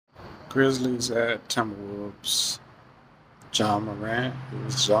Grizzlies at Timberwolves. John Morant. It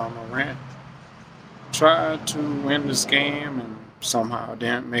was John Morant. Tried to win this game and somehow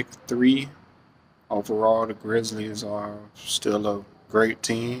didn't make a three. Overall, the Grizzlies are still a great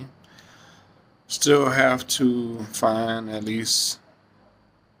team. Still have to find at least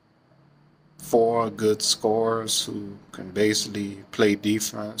four good scorers who can basically play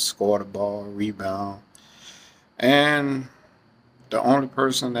defense, score the ball, rebound. And the only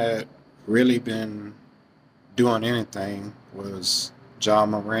person that really been doing anything was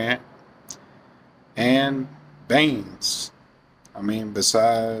John Morant and Baines. I mean,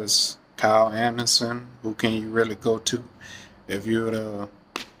 besides Kyle Anderson, who can you really go to if you're the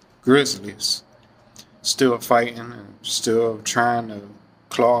Grizzlies? Still fighting and still trying to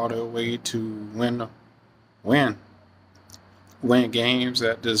claw their way to win win games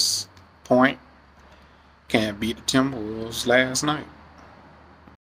at this point. Can't beat the Timberwolves last night.